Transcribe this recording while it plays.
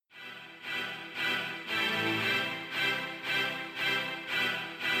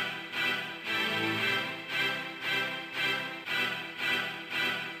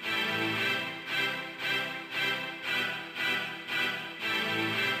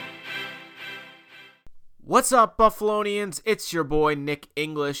What's up, Buffalonians? It's your boy, Nick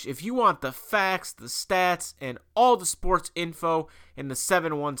English. If you want the facts, the stats, and all the sports info in the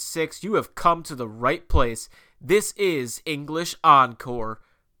 716, you have come to the right place. This is English Encore,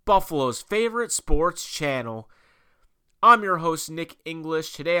 Buffalo's favorite sports channel. I'm your host, Nick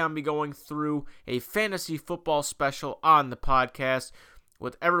English. Today I'm be going through a fantasy football special on the podcast,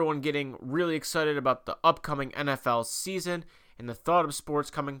 with everyone getting really excited about the upcoming NFL season and the thought of sports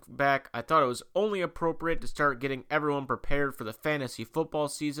coming back. I thought it was only appropriate to start getting everyone prepared for the fantasy football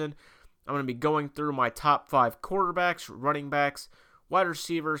season. I'm going to be going through my top 5 quarterbacks, running backs, wide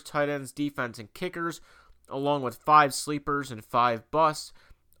receivers, tight ends, defense, and kickers, along with 5 sleepers and 5 busts,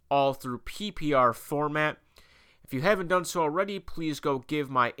 all through PPR format. If you haven't done so already, please go give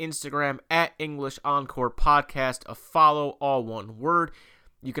my Instagram at English Encore Podcast a follow, all one word.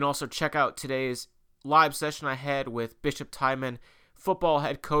 You can also check out today's live session I had with Bishop Tyman, football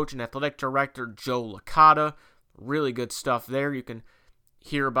head coach and athletic director Joe Licata. Really good stuff there. You can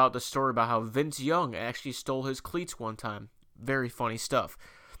hear about the story about how Vince Young actually stole his cleats one time. Very funny stuff.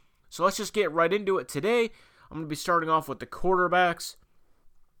 So let's just get right into it today. I'm going to be starting off with the quarterbacks.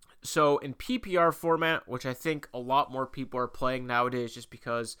 So in PPR format, which I think a lot more people are playing nowadays just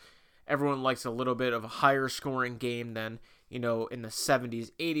because everyone likes a little bit of a higher scoring game than, in the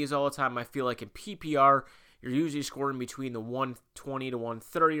 70s, 80s all the time. I feel like in PPR, you're usually scoring between the 120 to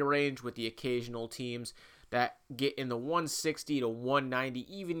 130 range, with the occasional teams that get in the 160 to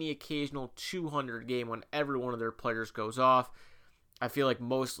 190, even the occasional 200 game when every one of their players goes off. I feel like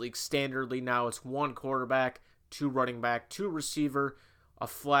most leagues standardly now it's 1 quarterback, 2 running back, 2 receiver, a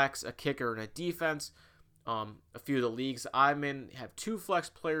flex, a kicker, and a defense. A few of the leagues I'm in have 2 flex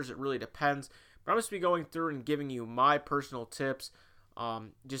players. It really depends. But I'm just going to be going through and giving you my personal tips,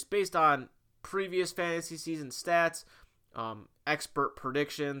 just based on previous fantasy season stats, expert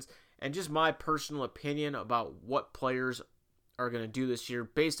predictions, and just my personal opinion about what players are going to do this year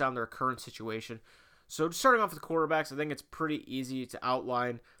based on their current situation. So just starting off with the quarterbacks, I think it's pretty easy to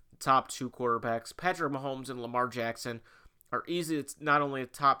outline the top 2 quarterbacks. Patrick Mahomes and Lamar Jackson are easy. It's not only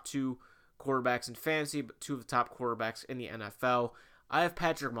the top 2 quarterbacks in fantasy, but 2 of the top quarterbacks in the NFL. I have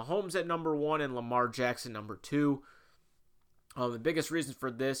Patrick Mahomes at number 1 and Lamar Jackson number 2. The biggest reason for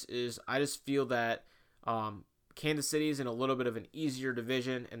this is I just feel that Kansas City is in a little bit of an easier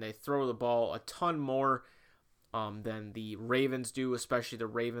division, and they throw the ball a ton more than the Ravens do, especially the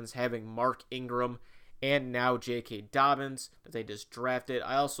Ravens having Mark Ingram and now J.K. Dobbins that they just drafted.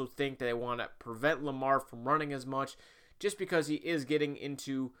 I also think that they want to prevent Lamar from running as much just because he is getting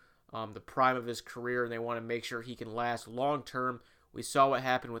into the prime of his career, and they want to make sure he can last long term. We saw what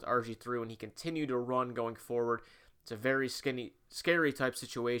happened with RG3 when he continued to run going forward. It's a very scary type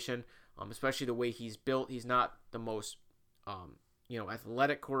situation, especially the way he's built. He's not the most,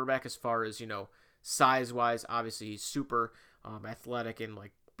 athletic quarterback as far as, size-wise. Obviously, he's super athletic and,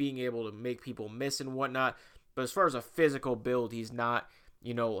 being able to make people miss and whatnot. But as far as a physical build, he's not,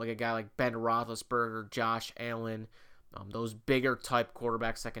 like a guy like Ben Roethlisberger, Josh Allen, those bigger type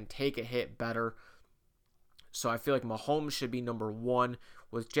quarterbacks that can take a hit better. So I feel like Mahomes should be number 1,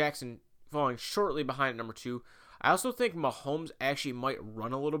 with Jackson falling shortly behind at number 2. I also think Mahomes actually might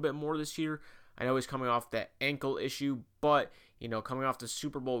run a little bit more this year. I know he's coming off that ankle issue, but, coming off the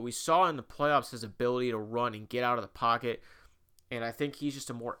Super Bowl, we saw in the playoffs his ability to run and get out of the pocket. And I think he's just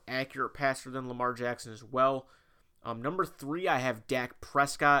a more accurate passer than Lamar Jackson as well. Number 3, I have Dak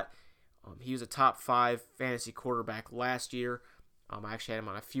Prescott. He was a top 5 fantasy quarterback last year. I actually had him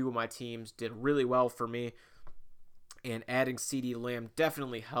on a few of my teams, did really well for me. And adding CeeDee Lamb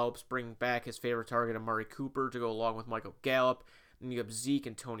definitely helps, bring back his favorite target, Amari Cooper, to go along with Michael Gallup. Then you have Zeke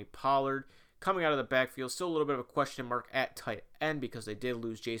and Tony Pollard coming out of the backfield. Still a little bit of a question mark at tight end because they did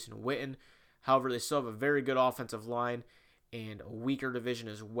lose Jason Witten. However, they still have a very good offensive line and a weaker division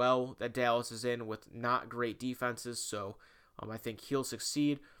as well that Dallas is in with not great defenses. So I think he'll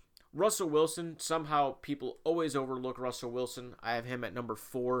succeed. Russell Wilson, somehow people always overlook Russell Wilson. I have him at number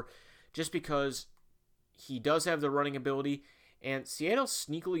 4 just because he does have the running ability, and Seattle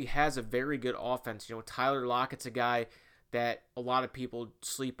sneakily has a very good offense. Tyler Lockett's a guy that a lot of people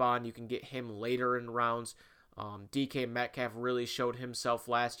sleep on. You can get him later in rounds. DK Metcalf really showed himself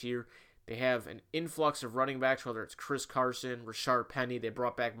last year. They have an influx of running backs, whether it's Chris Carson, Rashard Penny. They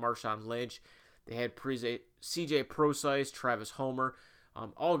brought back Marshawn Lynch. They had CJ Prosise, Travis Homer.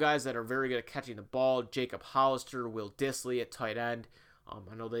 All guys that are very good at catching the ball. Jacob Hollister, Will Dissly at tight end.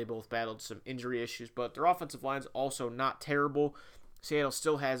 I know they both battled some injury issues, but their offensive line's also not terrible. Seattle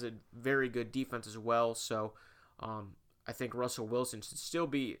still has a very good defense as well, so I think Russell Wilson should still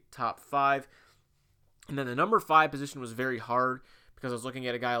be top 5. And then the number 5 position was very hard because I was looking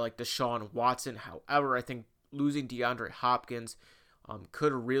at a guy like Deshaun Watson. However, I think losing DeAndre Hopkins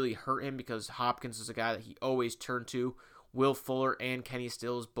could really hurt him, because Hopkins is a guy that he always turned to. Will Fuller and Kenny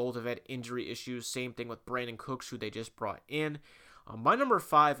Stills both have had injury issues. Same thing with Brandon Cooks, who they just brought in. My number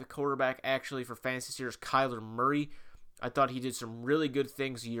 5 quarterback actually for fantasy this year is Kyler Murray. I thought he did some really good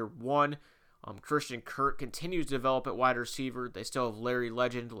things year one. Christian Kirk continues to develop at wide receiver. They still have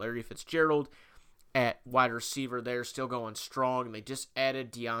Larry Fitzgerald at wide receiver. They're still going strong. They just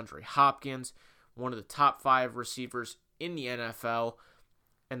added DeAndre Hopkins, one of the top 5 receivers in the NFL.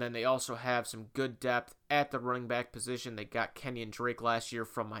 And then they also have some good depth at the running back position. They got Kenyon Drake last year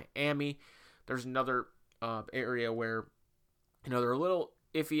from Miami. There's another area where, they're a little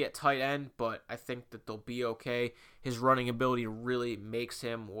iffy at tight end, but I think that they'll be okay. His running ability really makes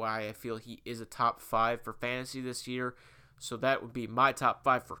him why I feel he is a top 5 for fantasy this year. So that would be my top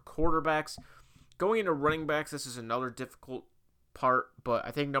 5 for quarterbacks. Going into running backs, this is another difficult part, but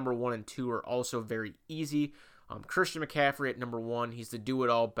I think number 1 and 2 are also very easy. Christian McCaffrey at number 1. He's the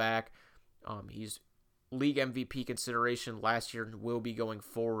do-it-all back. He's league MVP consideration last year and will be going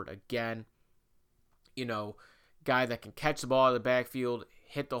forward again. Guy that can catch the ball out of the backfield,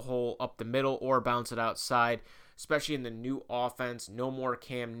 hit the hole up the middle, or bounce it outside, especially in the new offense. No more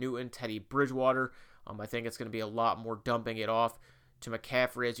Cam Newton, Teddy Bridgewater. I think it's going to be a lot more dumping it off to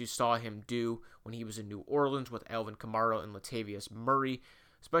McCaffrey, as you saw him do when he was in New Orleans with Alvin Kamara and Latavius Murray,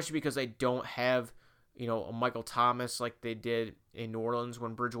 especially because they don't have, a Michael Thomas like they did in New Orleans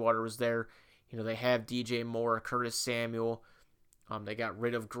when Bridgewater was there. They have DJ Moore, Curtis Samuel. They got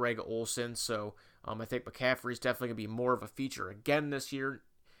rid of Greg Olsen, so I think McCaffrey's definitely going to be more of a feature again this year.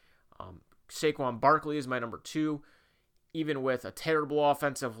 Saquon Barkley is my number 2. Even with a terrible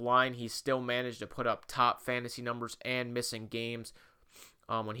offensive line, he still managed to put up top fantasy numbers and missing games.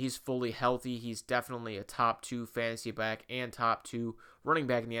 When he's fully healthy, he's definitely a top 2 fantasy back and top 2 running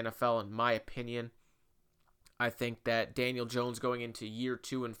back in the NFL, in my opinion. I think that Daniel Jones going into year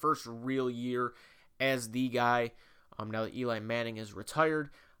 2 and first real year as the guy, now that Eli Manning is retired,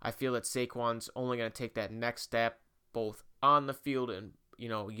 I feel that Saquon's only going to take that next step, both on the field and,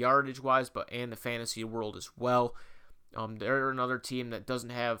 yardage-wise, but and the fantasy world as well. They're another team that doesn't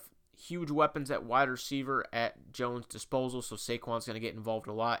have huge weapons at wide receiver at Jones' disposal, so Saquon's going to get involved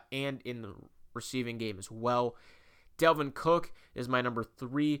a lot, and in the receiving game as well. Dalvin Cook is my number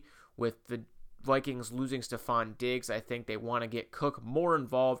 3. With the Vikings losing Stephon Diggs, I think they want to get Cook more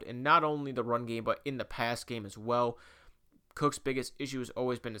involved in not only the run game, but in the pass game as well. Cook's biggest issue has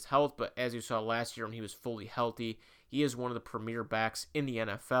always been his health, but as you saw last year when he was fully healthy, he is one of the premier backs in the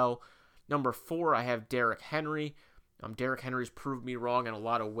NFL. Number 4, I have Derrick Henry. Derrick Henry's proved me wrong in a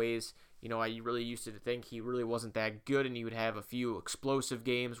lot of ways. I really used to think he really wasn't that good, and he would have a few explosive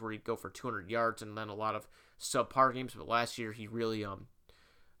games where he'd go for 200 yards and then a lot of subpar games, but last year he really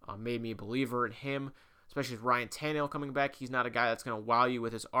made me a believer in him, especially with Ryan Tannehill coming back. He's not a guy that's going to wow you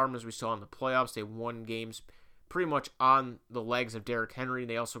with his arm, as we saw in the playoffs. They won games pretty much on the legs of Derrick Henry.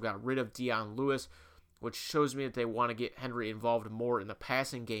 They also got rid of Dion Lewis, which shows me that they want to get Henry involved more in the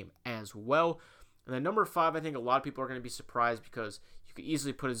passing game as well. And then number 5, I think a lot of people are going to be surprised because you could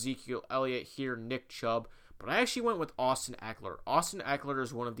easily put Ezekiel Elliott here, Nick Chubb, but I actually went with Austin Eckler. Austin Eckler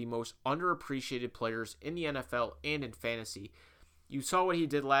is one of the most underappreciated players in the NFL and in fantasy. You saw what he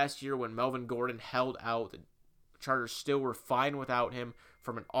did last year when Melvin Gordon held out. The Chargers still were fine without him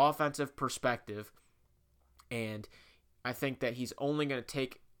from an offensive perspective. And I think that he's only going to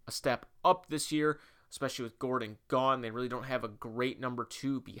take a step up this year, especially with Gordon gone. They really don't have a great number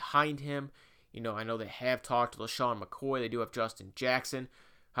 2 behind him. I know they have talked to LaShawn McCoy. They do have Justin Jackson.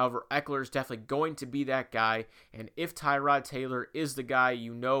 However, Eckler is definitely going to be that guy. And if Tyrod Taylor is the guy,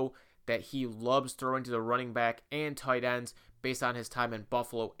 that he loves throwing to the running back and tight ends based on his time in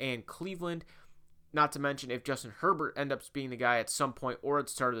Buffalo and Cleveland. Not to mention, if Justin Herbert ends up being the guy at some point or at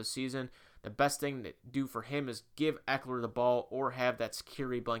the start of the season, the best thing to do for him is give Eckler the ball or have that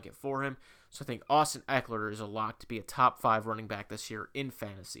security blanket for him. So I think Austin Eckler is a lock to be a top 5 running back this year in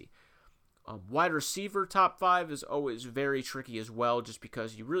fantasy. Wide receiver top 5 is always very tricky as well, just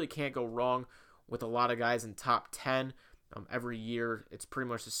because you really can't go wrong with a lot of guys in top 10. Every year, it's pretty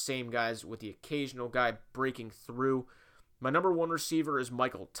much the same guys with the occasional guy breaking through. My number 1 receiver is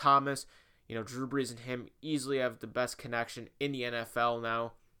Michael Thomas. Drew Brees and him easily have the best connection in the NFL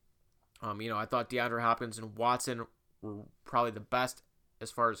now. I thought DeAndre Hopkins and Watson were probably the best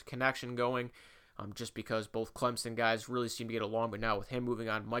as far as connection going, just because both Clemson guys really seem to get along. But now with him moving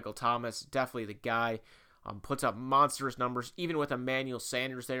on, Michael Thomas, definitely the guy. Puts up monstrous numbers. Even with Emmanuel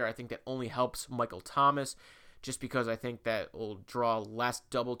Sanders there, I think that only helps Michael Thomas, just because I think that will draw less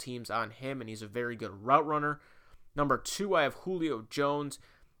double teams on him, and he's a very good route runner. Number 2, I have Julio Jones.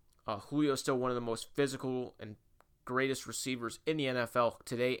 Julio is still one of the most physical and greatest receivers in the NFL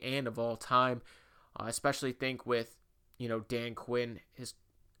today and of all time. Especially think with, Dan Quinn,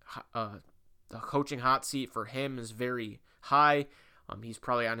 the coaching hot seat for him is very high. He's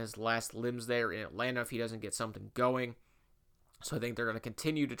probably on his last limbs there in Atlanta if he doesn't get something going. So I think they're going to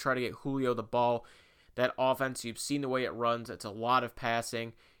continue to try to get Julio the ball. That offense, you've seen the way it runs. It's a lot of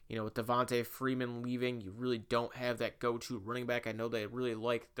passing. With Devonta Freeman leaving, you really don't have that go-to running back. I know they really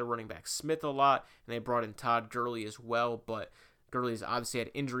like their running back Smith a lot, and they brought in Todd Gurley as well, but Gurley's obviously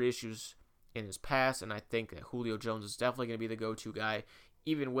had injury issues in his past, and I think that Julio Jones is definitely going to be the go-to guy,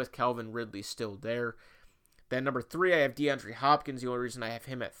 even with Calvin Ridley still there. Then number 3, I have DeAndre Hopkins. The only reason I have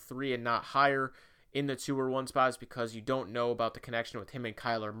him at 3 and not higher in the 2 or 1 spot is because you don't know about the connection with him and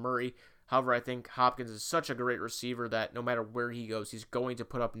Kyler Murray. However, I think Hopkins is such a great receiver that no matter where he goes, he's going to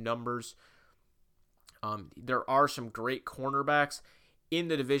put up numbers. There are some great cornerbacks in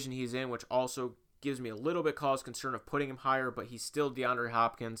the division he's in, which also gives me a little bit cause concern of putting him higher, but he's still DeAndre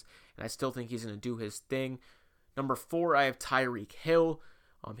Hopkins, and I still think he's going to do his thing. Number 4, I have Tyreek Hill.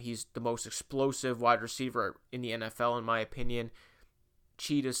 He's the most explosive wide receiver in the NFL, in my opinion.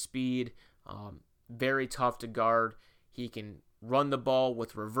 Cheetah speed, very tough to guard. He can run the ball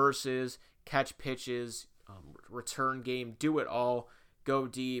with reverses, catch pitches, return game, do it all, go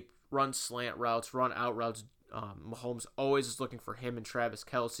deep, run slant routes, run out routes. Mahomes always is looking for him and Travis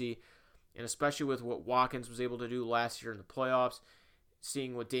Kelce, and especially with what Watkins was able to do last year in the playoffs,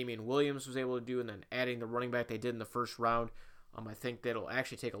 seeing what Damian Williams was able to do, and then adding the running back they did in the first round, I think that'll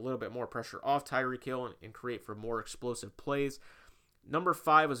actually take a little bit more pressure off Tyreek Hill and create for more explosive plays. Number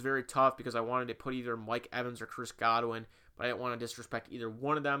 5 was very tough because I wanted to put either Mike Evans or Chris Godwin, but I didn't want to disrespect either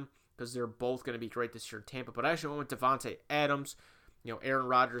one of them because they're both going to be great this year in Tampa. But I actually went with Devontae Adams. Aaron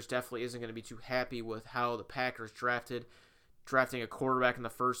Rodgers definitely isn't going to be too happy with how the Packers drafting a quarterback in the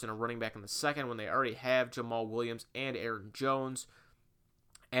first and a running back in the second when they already have Jamal Williams and Aaron Jones.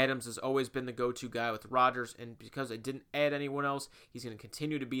 Adams has always been the go-to guy with Rodgers, and because they didn't add anyone else, he's going to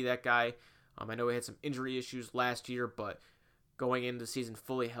continue to be that guy. I know he had some injury issues last year, but going into the season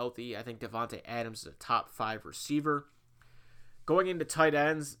fully healthy, I think Devontae Adams is a top 5 receiver. Going into tight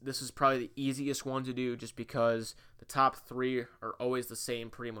ends, this is probably the easiest one to do just because the top 3 are always the same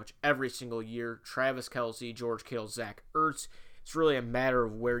pretty much every single year. Travis Kelce, George Kittle, Zach Ertz. It's really a matter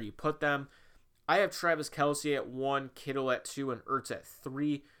of where you put them. I have Travis Kelce at 1, Kittle at 2, and Ertz at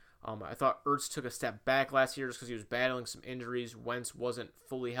 3. I thought Ertz took a step back last year just because he was battling some injuries. Wentz wasn't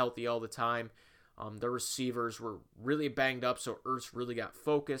fully healthy all the time. The receivers were really banged up, so Ertz really got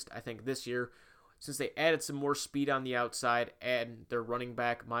focused. I think this year, since they added some more speed on the outside and their running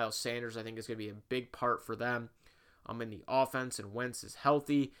back, Miles Sanders, I think is going to be a big part for them in the offense, and Wentz is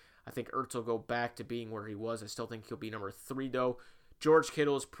healthy. I think Ertz will go back to being where he was. I still think he'll be number 3, though. George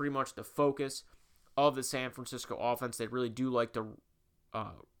Kittle is pretty much the focus of the San Francisco offense. They really do like to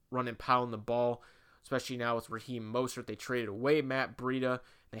run and pound the ball, especially now with Raheem Mostert. They traded away Matt Breida.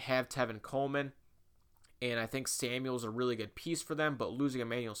 They have Tevin Coleman, and I think Samuel's a really good piece for them, but losing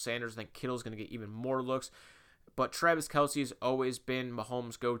Emmanuel Sanders, I think Kittle's going to get even more looks. But Travis Kelce has always been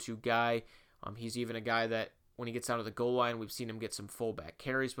Mahomes' go-to guy. He's even a guy that when he gets out of the goal line, we've seen him get some fullback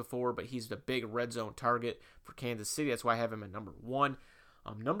carries before, but he's the big red zone target for Kansas City. That's why I have him at number 1.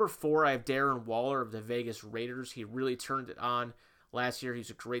 Number 4, I have Darren Waller of the Vegas Raiders. He really turned it on last year.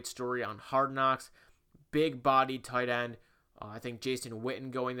 He's a great story on Hard Knocks. Big-bodied tight end. I think Jason Witten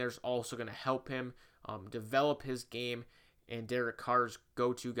going there is also going to help him develop his game, and Derek Carr's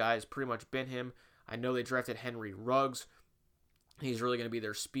go-to guy has pretty much been him. I know they drafted Henry Ruggs. He's really going to be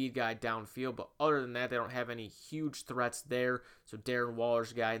their speed guy downfield, but other than that, they don't have any huge threats there. So Darren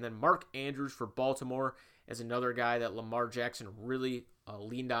Waller's guy. And then Mark Andrews for Baltimore is another guy that Lamar Jackson really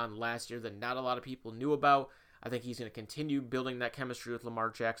leaned on last year that not a lot of people knew about. I think he's going to continue building that chemistry with Lamar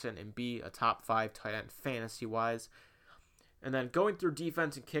Jackson and be a top 5 tight end fantasy-wise. And then going through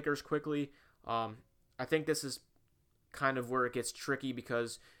defense and kickers quickly, I think this is kind of where it gets tricky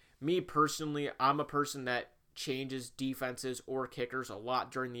because me personally, I'm a person that changes defenses or kickers a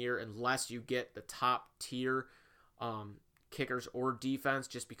lot during the year unless you get the top tier kickers or defense,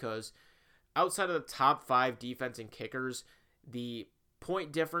 just because outside of the top 5 defense and kickers, the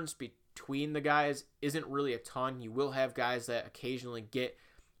point difference between the guys isn't really a ton. You will have guys that occasionally get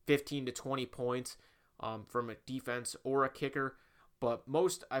 15 to 20 points from a defense or a kicker, but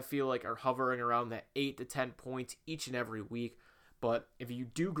most I feel like are hovering around that 8 to 10 points each and every week. But if you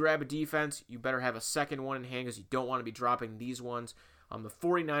do grab a defense, you better have a second one in hand because you don't want to be dropping these ones. The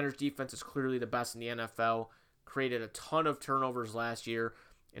 49ers defense is clearly the best in the NFL, created a ton of turnovers last year,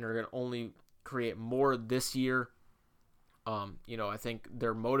 and are going to only create more this year. I think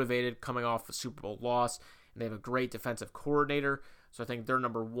they're motivated coming off a Super Bowl loss, and they have a great defensive coordinator. So I think they're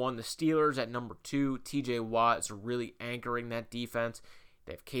number one. The Steelers at number two. TJ Watt is really anchoring that defense.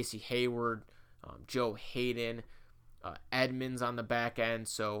 They have Casey Hayward, Joe Hayden, Edmonds on the back end.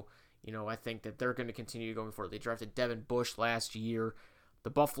 So, I think that they're going to continue going forward. They drafted Devin Bush last year. The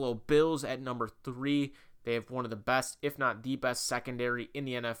Buffalo Bills at number three. They have one of the best, if not the best, secondary in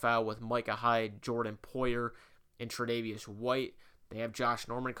the NFL with Micah Hyde, Jordan Poyer, and Tre'Davious White. They have Josh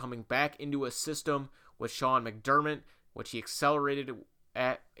Norman coming back into a system with Sean McDermott, which he accelerated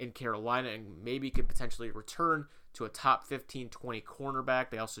in Carolina and maybe could potentially return to a top 15-20 cornerback.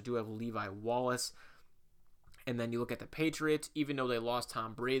 They also do have Levi Wallace. And then you look at the Patriots, even though they lost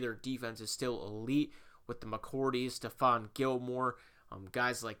Tom Brady, their defense is still elite with the McCourties, Stephon Gilmore,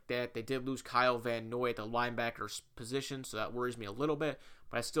 guys like that. They did lose Kyle Van Noy at the linebacker position, so that worries me a little bit.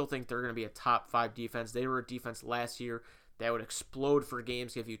 But I still think they're going to be a top 5 defense. They were a defense last year that would explode for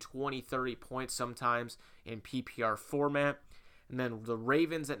games, give you 20, 30 points sometimes in PPR format. And then the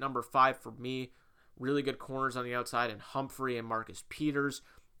Ravens at number 5 for me, really good corners on the outside, and Humphrey and Marcus Peters.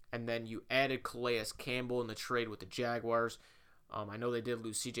 And then you added Calais Campbell in the trade with the Jaguars. I know they did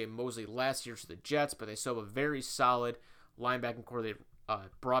lose C.J. Mosley last year to the Jets, but they still have a very solid linebacking core. They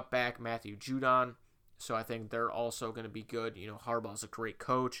brought back Matthew Judon, so I think they're also going to be good. Harbaugh's a great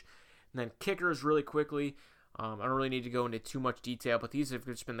coach. And then kickers really quickly. I don't really need to go into too much detail, but these have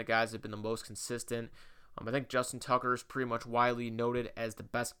just been the guys that have been the most consistent. I think Justin Tucker is pretty much widely noted as the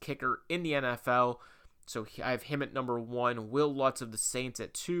best kicker in the NFL. So I have him at number 1, Will Lutz of the Saints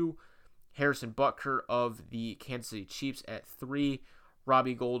at 2, Harrison Butker of the Kansas City Chiefs at 3,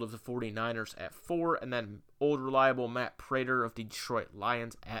 Robbie Gould of the 49ers at 4, and then old reliable Matt Prater of the Detroit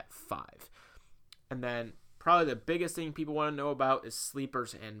Lions at 5. And then probably the biggest thing people want to know about is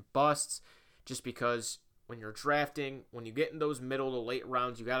sleepers and busts, just because when you're drafting, when you get in those middle to late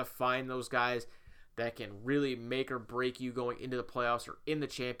rounds, you got to find those guys that can really make or break you going into the playoffs or in the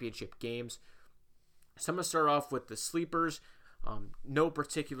championship games. So I'm going to start off with the sleepers. No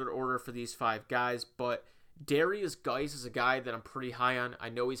particular order for these 5 guys, but Darius Geis is a guy that I'm pretty high on. I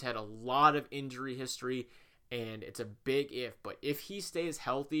know he's had a lot of injury history, and it's a big if, but if he stays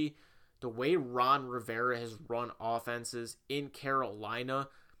healthy, the way Ron Rivera has run offenses in Carolina,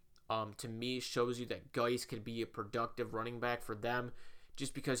 to me, shows you that Geis could be a productive running back for them,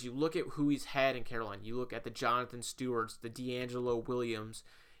 just because you look at who he's had in Carolina. You look at the Jonathan Stewarts, the D'Angelo Williams,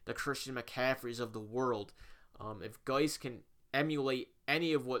 the Christian McCaffreys of the world. If Geis can emulate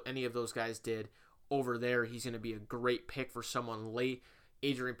any of what any of those guys did over there, he's going to be a great pick for someone late.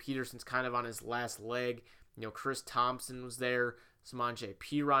 Adrian Peterson's kind of on his last leg. Chris Thompson was there. Samaje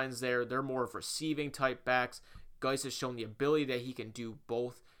Perine's there. They're more of receiving type backs. Geis has shown the ability that he can do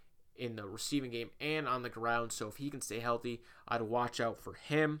both in the receiving game and on the ground. So if he can stay healthy, I'd watch out for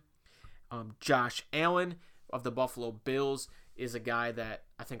him. Josh Allen of the Buffalo Bills is a guy that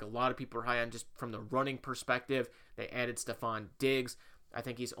I think a lot of people are high on just from the running perspective. They added Stephon Diggs. I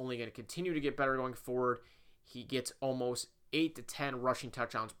think he's only going to continue to get better going forward. He gets almost 8 to 10 rushing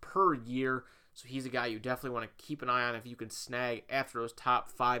touchdowns per year. So he's a guy you definitely want to keep an eye on if you can snag after those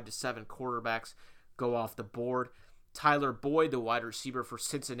top 5 to 7 quarterbacks go off the board. Tyler Boyd, the wide receiver for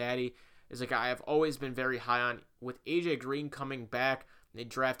Cincinnati, is a guy I've always been very high on. With A.J. Green coming back, they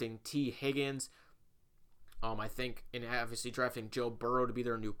drafting T. Higgins, I think, and obviously drafting Joe Burrow to be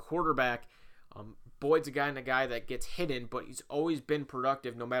their new quarterback. Boyd's a guy that gets hidden, but he's always been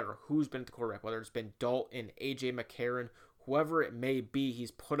productive no matter who's been at the quarterback, whether it's been Dalton, A.J. McCarron, whoever it may be,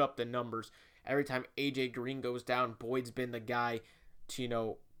 he's put up the numbers. Every time A.J. Green goes down, Boyd's been the guy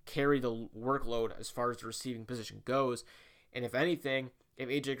to, carry the workload as far as the receiving position goes. And if anything, if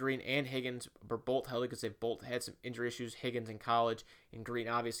A.J. Green and Higgins were both healthy, because they've both had some injury issues, Higgins in college and Green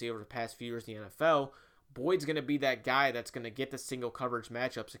obviously over the past few years in the NFL, Boyd's going to be that guy that's going to get the single coverage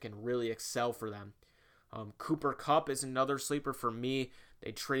matchups that can really excel for them. Cooper Kupp is another sleeper for me.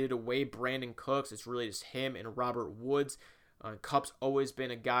 They traded away Brandon Cooks. It's really just him and Robert Woods. Kupp's always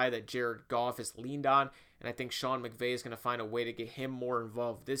been a guy that Jared Goff has leaned on, and I think Sean McVay is going to find a way to get him more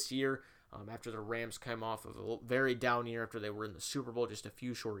involved this year after the Rams came off of a very down year after they were in the Super Bowl just a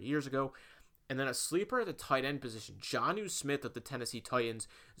few short years ago. And then a sleeper at the tight end position, Jonnu Smith of the Tennessee Titans,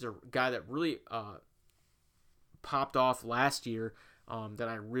 is a guy that really popped off last year that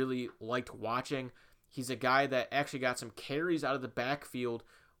I really liked watching. He's a guy that actually got some carries out of the backfield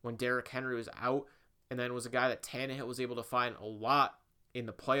when Derrick Henry was out, and then was a guy that Tannehill was able to find a lot in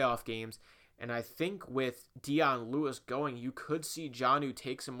the playoff games. And I think with Dion Lewis going, you could see Jonnu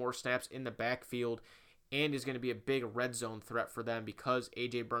take some more snaps in the backfield and is going to be a big red zone threat for them because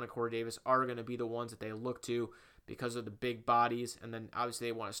A.J. Brown and Corey Davis are going to be the ones that they look to because of the big bodies. And then obviously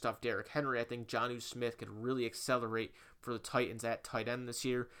they want to stuff Derrick Henry. I think Jonnu Smith could really accelerate for the Titans at tight end this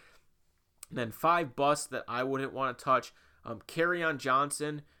year. And then 5 busts that I wouldn't want to touch. Kerryon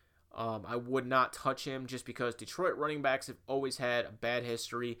Johnson, I would not touch him just because Detroit running backs have always had a bad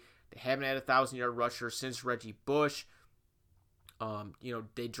history. They haven't had a 1,000-yard rusher since Reggie Bush.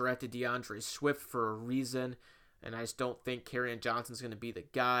 They drafted DeAndre Swift for a reason, and I just don't think Kerryon Johnson's going to be the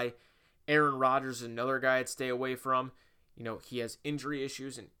guy. Aaron Rodgers is another guy I'd stay away from. He has injury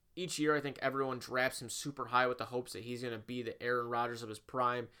issues, and each year I think everyone drafts him super high with the hopes that he's going to be the Aaron Rodgers of his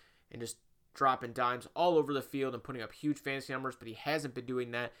prime and just dropping dimes all over the field and putting up huge fantasy numbers, but he hasn't been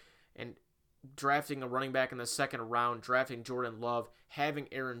doing that. And drafting a running back in the second round, drafting Jordan Love, having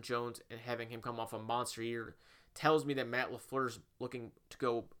Aaron Jones, and having him come off a monster year tells me that Matt LaFleur's looking to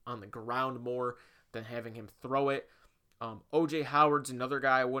go on the ground more than having him throw it. O.J. Howard's another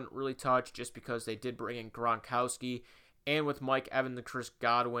guy I wouldn't really touch just because they did bring in Gronkowski, and with Mike Evans and Chris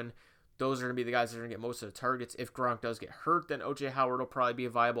Godwin, those are going to be the guys that are going to get most of the targets. If Gronk does get hurt, then O.J. Howard will probably be a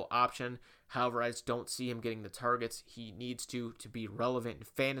viable option. However, I just don't see him getting the targets he needs to be relevant in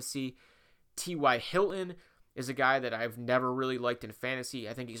fantasy. T.Y. Hilton is a guy that I've never really liked in fantasy.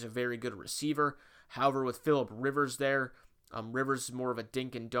 I think he's a very good receiver. However, with Phillip Rivers there, Rivers is more of a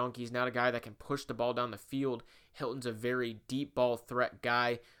dink and dunk. He's not a guy that can push the ball down the field. Hilton's a very deep ball threat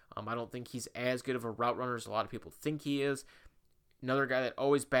guy. I don't think he's as good of a route runner as a lot of people think he is. Another guy that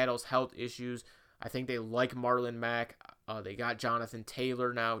always battles health issues. I think they like Marlon Mack. They got Jonathan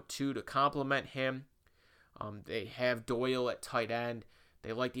Taylor now, too, to complement him. They have Doyle at tight end.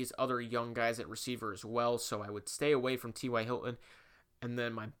 They like these other young guys at receiver as well, so I would stay away from T.Y. Hilton. And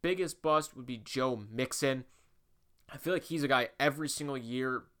then my biggest bust would be Joe Mixon. I feel like he's a guy every single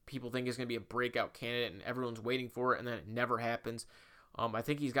year people think is going to be a breakout candidate, and everyone's waiting for it, and then it never happens. I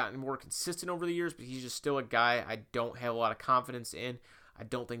think he's gotten more consistent over the years, but he's just still a guy I don't have a lot of confidence in. I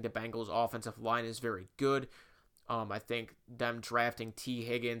don't think the Bengals' offensive line is very good. I think them drafting T.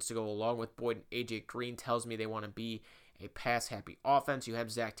 Higgins to go along with Boyd and A.J. Green tells me they want to be a pass-happy offense. You have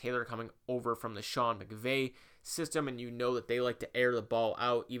Zach Taylor coming over from the Sean McVay system, and you know that they like to air the ball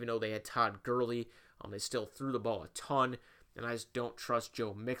out, even though they had Todd Gurley. They still threw the ball a ton, and I just don't trust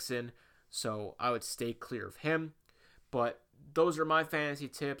Joe Mixon, so I would stay clear of him. But those are my fantasy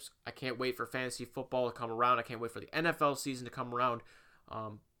tips. I can't wait for fantasy football to come around. I can't wait for the NFL season to come around.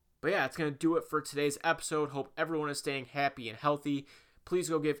 But yeah, that's going to do it for today's episode. Hope everyone is staying happy and healthy. Please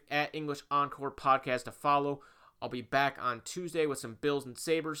go give at English Encore Podcast a follow. I'll be back on Tuesday with some Bills and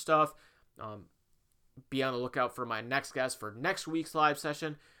Sabres stuff. Be on the lookout for my next guest for next week's live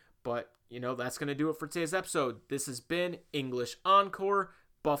session. But, that's going to do it for today's episode. This has been English Encore,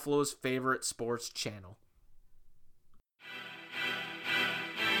 Buffalo's favorite sports channel.